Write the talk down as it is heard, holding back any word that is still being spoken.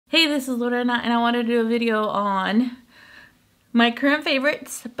Hey, this is Lorena, and I want to do a video on my current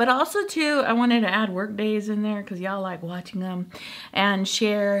favorites, but also too, I wanted to add work days in there because y'all like watching them, and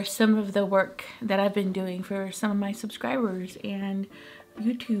share some of the work that I've been doing for some of my subscribers and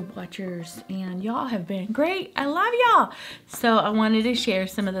YouTube watchers, and y'all have been great. I love y'all. So I wanted to share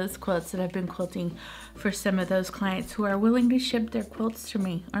some of those quilts that I've been quilting for some of those clients who are willing to ship their quilts to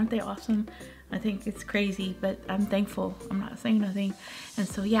me. Aren't they awesome? I think it's crazy, but I'm thankful. I'm not saying nothing. And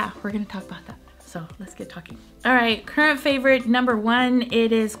so yeah, we're gonna talk about that. So let's get talking. All right, current favorite number one,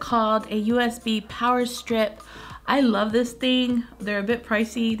 it is called a USB power strip. I love this thing. They're a bit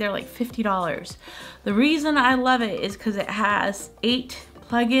pricey. They're like $50. The reason I love it is because it has 8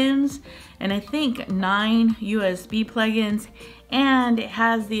 plugins and I think 9 USB plugins, and it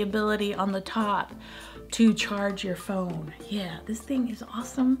has the ability on the top to charge your phone. Yeah, this thing is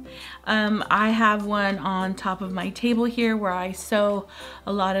awesome. I have one on top of my table here where I sew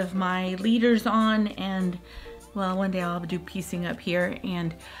a lot of my leaders on, and well, one day I'll do piecing up here,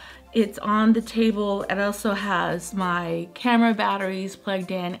 and it's on the table. It also has my camera batteries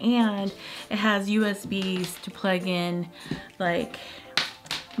plugged in, and it has USBs to plug in like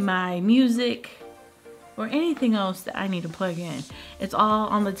my music or anything else that I need to plug in. It's all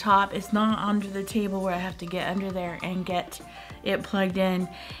on the top. It's not under the table where I have to get under there and get it plugged in.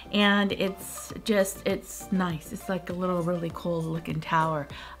 And it's nice. It's like a little really cool looking tower.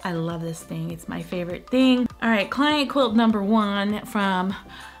 I love this thing. It's my favorite thing. All right, client quilt number one from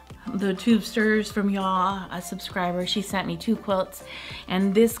the tubesters, from y'all, a subscriber. She sent me 2 quilts,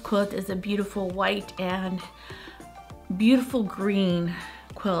 and this quilt is a beautiful white and beautiful green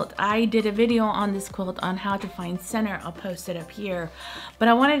quilt. I did a video on this quilt on how to find center. I'll post it up here, but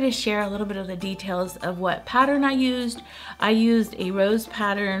I wanted to share a little bit of the details of what pattern I used. I used a rose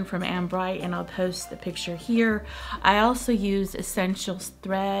pattern from Ann Bright, and I'll post the picture here. I also used Essentials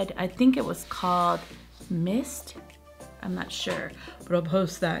thread. I think it was called Mist. I'm not sure, but I'll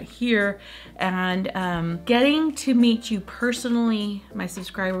post that here. And getting to meet you personally, my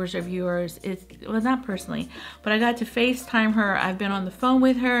subscribers or viewers, well, not personally, but I got to FaceTime her. I've been on the phone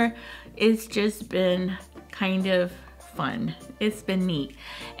with her. It's just been kind of fun. It's been neat.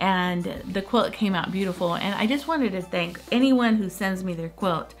 And the quilt came out beautiful. And I just wanted to thank anyone who sends me their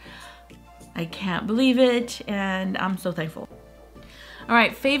quilt. I can't believe it, and I'm so thankful. All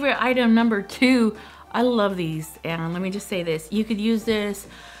right, favorite item number 2. I love these, and let me just say this. You could use this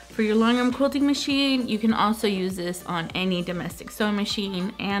for your Longarm quilting machine. You can also use this on any domestic sewing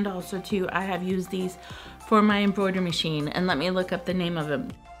machine, and also too, I have used these for my embroidery machine, and let me look up the name of them.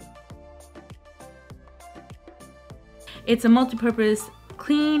 It's a multi-purpose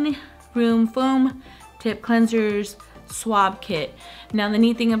clean room foam tip cleansers swab kit. Now the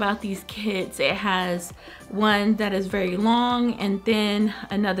neat thing about these kits, it has one that is very long and thin,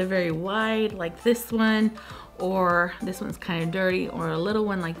 another very wide like this one, or this one's kind of dirty, or a little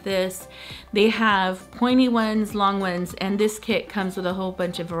one like this. They have pointy ones, long ones, and this kit comes with a whole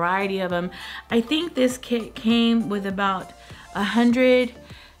bunch of variety of them. I think this kit came with about 100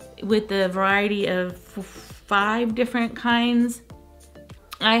 with the variety of 5 different kinds.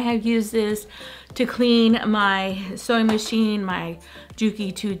 I have used this to clean my sewing machine, my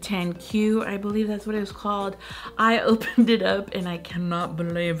Juki 210Q, I believe that's what it was called. I opened it up and I cannot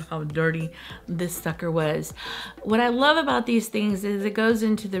believe how dirty this sucker was. What I love about these things is it goes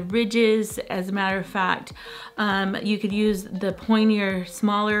into the ridges. As a matter of fact, you could use the pointier,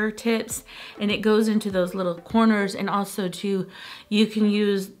 smaller tips, and it goes into those little corners, and also too, you can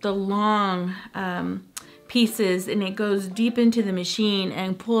use the long pieces, and it goes deep into the machine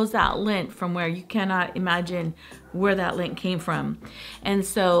and pulls out lint from where you cannot imagine where that lint came from. And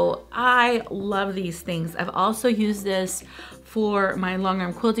so I love these things. I've also used this for my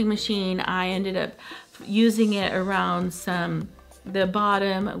Longarm quilting machine. I ended up using it around the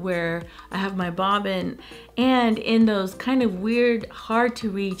bottom where I have my bobbin, and in those kind of weird, hard to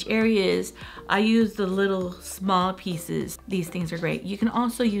reach areas, I use the little small pieces. These things are great. You can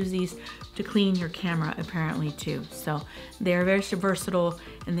also use these to clean your camera apparently too. So they're very versatile,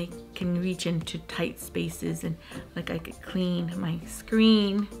 and they can reach into tight spaces, and like I could clean my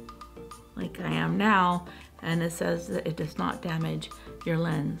screen like I am now, and it says that it does not damage your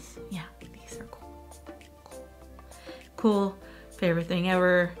lens. Yeah, these are cool. Favorite thing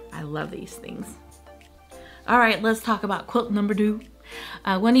ever. I love these things. All right, let's talk about quilt number 2.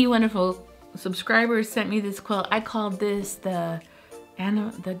 One of you wonderful subscribers sent me this quilt. I called this the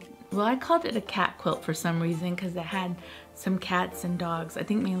well, I called it a cat quilt for some reason because it had some cats and dogs. I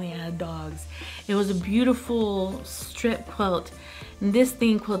think mainly it had dogs. It was a beautiful strip quilt. And this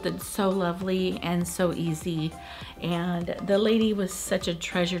thing quilted so lovely and so easy. And the lady was such a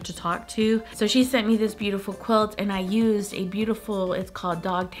treasure to talk to. So she sent me this beautiful quilt, and I used a beautiful, it's called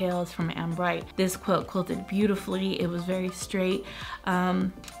Dog Tails from Anne Bright. This quilt quilted beautifully. It was very straight.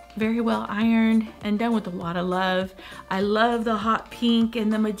 Very well ironed and done with a lot of love. I love the hot pink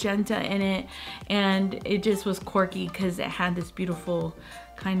and the magenta in it, and it just was quirky because it had this beautiful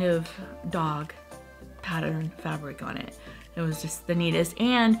kind of dog pattern fabric on it. It was just the neatest,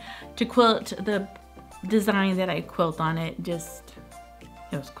 and to quilt the design that I quilt on it, it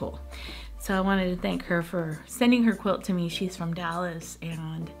was cool. So I wanted to thank her for sending her quilt to me. She's from Dallas,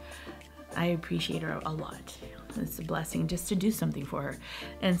 and I appreciate her a lot. It's a blessing just to do something for her.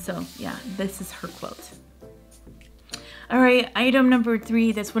 And so, yeah, this is her quilt. All right, item number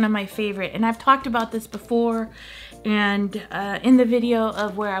 3, that's one of my favorite. And I've talked about this before. And in the video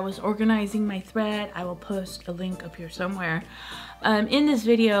of where I was organizing my thread, I will post a link up here somewhere. In this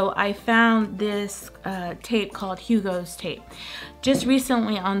video, I found this tape called Hugo's tape. Just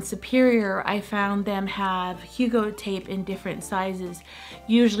recently on Superior, I found them have Hugo tape in different sizes.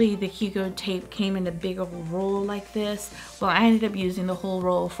 Usually the Hugo tape came in a big old roll like this. Well, I ended up using the whole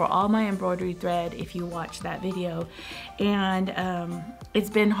roll for all my embroidery thread, if you watch that video. And it's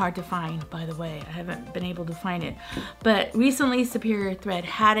been hard to find, by the way. I haven't been able to find it. But recently Superior Thread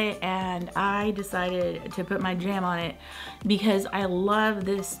had it, and I decided to put my jam on it because I love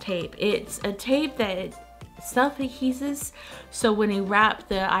this tape. It's a tape that self-adheses, so when you wrap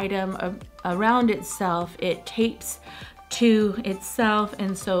the item around itself, it tapes to itself,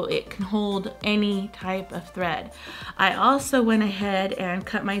 and so it can hold any type of thread. I also went ahead and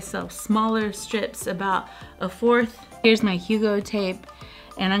cut myself smaller strips, about 1/4. Here's my Hugo tape,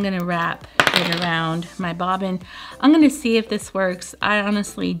 and I'm gonna wrap it around my bobbin. I'm gonna see if this works. I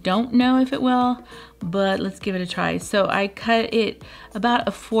honestly don't know if it will, but let's give it a try. So I cut it about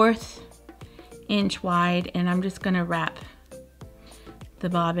 1/4 inch wide, and I'm just gonna wrap the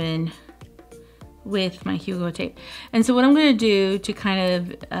bobbin with my Hugo tape. And so what I'm gonna do to kind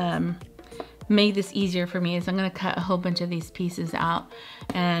of make this easier for me is I'm gonna cut a whole bunch of these pieces out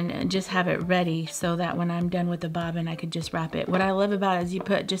and just have it ready so that when I'm done with the bobbin, I could just wrap it. What I love about it is you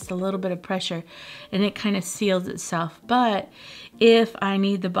put just a little bit of pressure and it kind of seals itself. But if I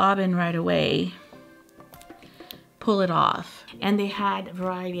need the bobbin right away, pull it off. And they had a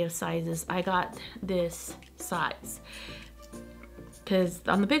variety of sizes. I got this size because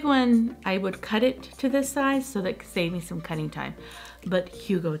on the big one, I would cut it to this size so that could save me some cutting time. But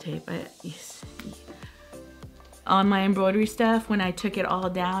Hugo tape, on my embroidery stuff, when I took it all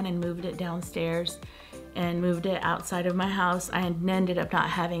down and moved it downstairs and moved it outside of my house, I ended up not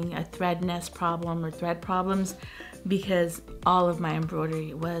having a thread nest problem or thread problems because all of my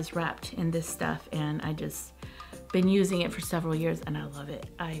embroidery was wrapped in this stuff, and I just been using it for several years and I love it.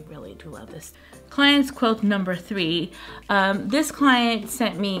 I really do love this. Client's quilt number 3. This client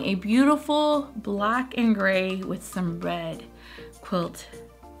sent me a beautiful black and gray with some red quilt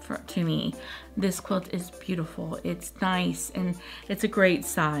to me. This quilt is beautiful. It's nice and it's a great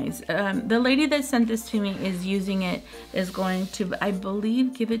size. The lady that sent this to me is using it, is going to, I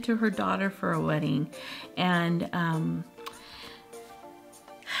believe, give it to her daughter for a wedding. And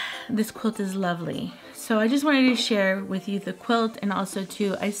this quilt is lovely. So I just wanted to share with you the quilt, and also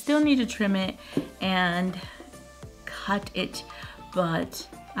too, I still need to trim it and cut it, but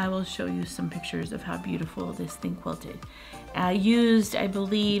I will show you some pictures of how beautiful this thing quilted. I used, I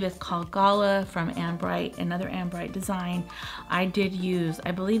believe it's called Gala from Anne Bright, another Anne Bright design. I did use,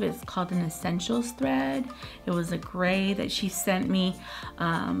 I believe it's called an Essentials thread. It was a gray that she sent me,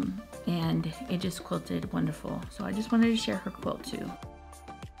 and it just quilted wonderful. So I just wanted to share her quilt too.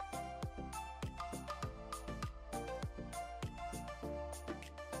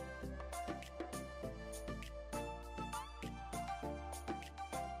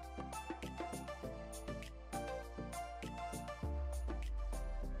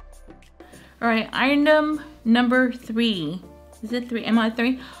 All right, item number 3. Is it 3? Am I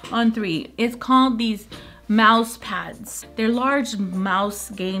 3? On 3. It's called these mouse pads. They're large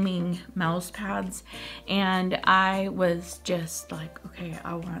mouse gaming mouse pads, and I was just like, okay,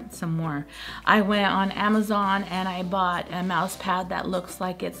 I want some more. I went on Amazon and I bought a mouse pad that looks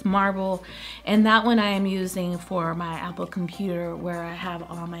like it's marble, and that one I am using for my Apple computer where I have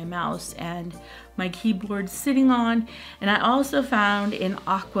all my mouse and my keyboard sitting on. And I also found an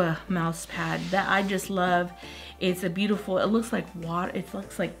aqua mouse pad that I just love. It's a beautiful, it looks like water, it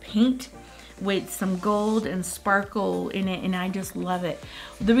looks like paint, with some gold and sparkle in it, and I just love it.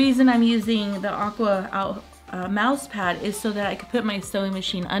 The reason I'm using the aqua mouse pad is so that I could put my sewing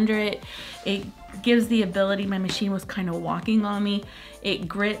machine under it. It gives the ability, my machine was kind of walking on me. It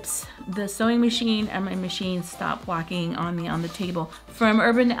grips the sewing machine and my machine stopped walking on me on the table. From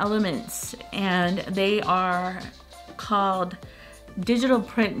Urban Elements, and they are called digital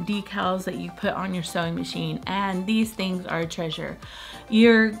print decals that you put on your sewing machine, and these things are a treasure.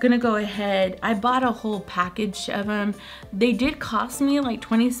 You're gonna go ahead, I bought a whole package of them. They did cost me like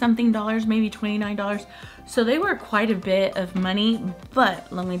 20 something dollars, maybe $29. So they were quite a bit of money,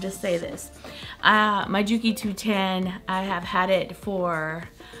 but let me just say this. My Juki 210, I have had it for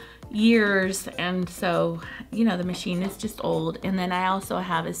years, and so, you know, the machine is just old. And then I also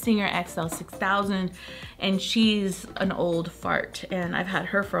have a Singer XL 6000, and she's an old fart, and I've had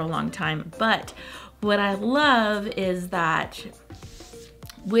her for a long time. But what I love is that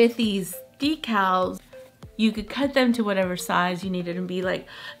with these decals, you could cut them to whatever size you needed them to be. Like,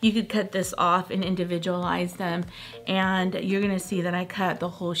 you could cut this off and individualize them, and you're gonna see that I cut the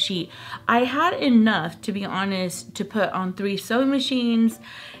whole sheet. I had enough, to be honest, to put on 3 sewing machines,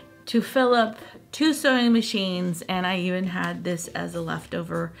 to fill up 2 sewing machines, and I even had this as a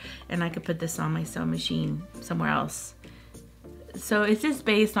leftover, and I could put this on my sewing machine somewhere else. So it's just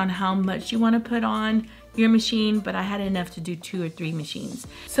based on how much you want to put on your machine, but I had enough to do 2 or 3 machines.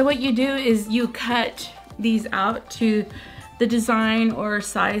 So what you do is you cut these out to the design or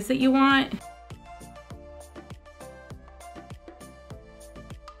size that you want.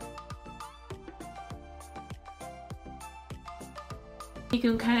 You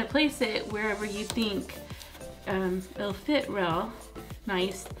can kind of place it wherever you think it'll fit real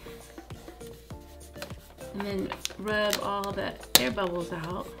nice, and then rub all the air bubbles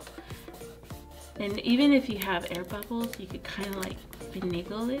out. And even if you have air bubbles, you could kind of like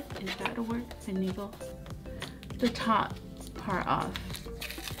finagle it. Is that a word? Finagle the top part off.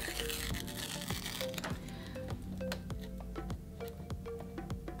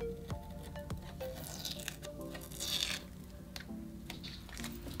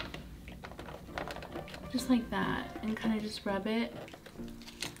 Just like that, and kind of just rub it.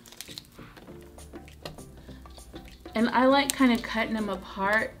 And I like kind of cutting them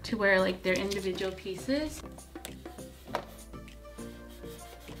apart to where like they're individual pieces.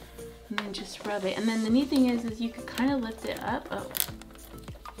 And then just rub it. And then the neat thing is you could kind of lift it up. Oh,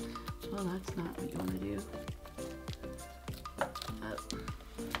 well, that's not what you want to do. Up.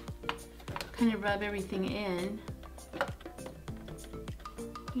 Kind of rub everything in.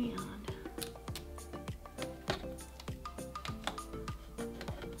 And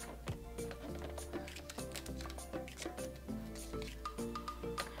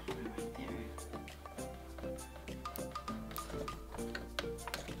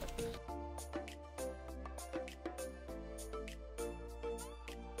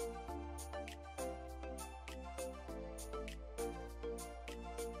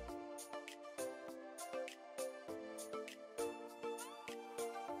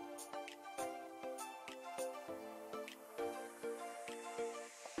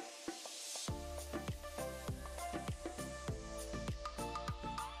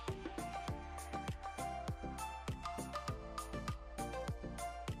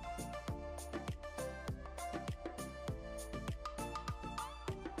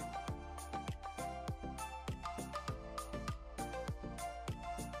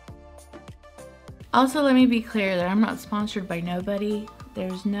also, let me be clear that I'm not sponsored by nobody.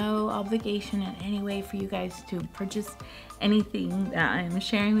 There's no obligation in any way for you guys to purchase anything that I'm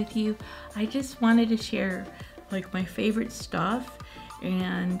sharing with you. I just wanted to share like my favorite stuff,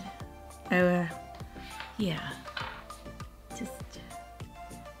 and yeah, just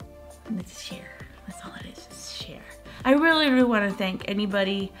let's share. That's all it is, just share. I really want to thank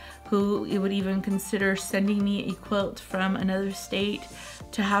anybody who would even consider sending me a quilt from another state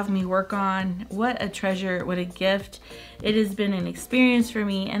to have me work on. What a treasure, what a gift. It has been an experience for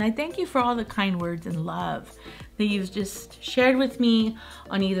me, and I thank you for all the kind words and love that you've just shared with me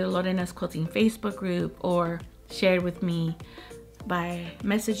on either Lorena's Quilting Facebook group or shared with me by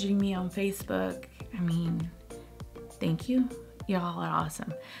messaging me on Facebook. I mean, thank you. Y'all are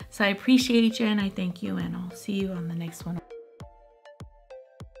awesome. So I appreciate you, and I thank you, and I'll see you on the next one.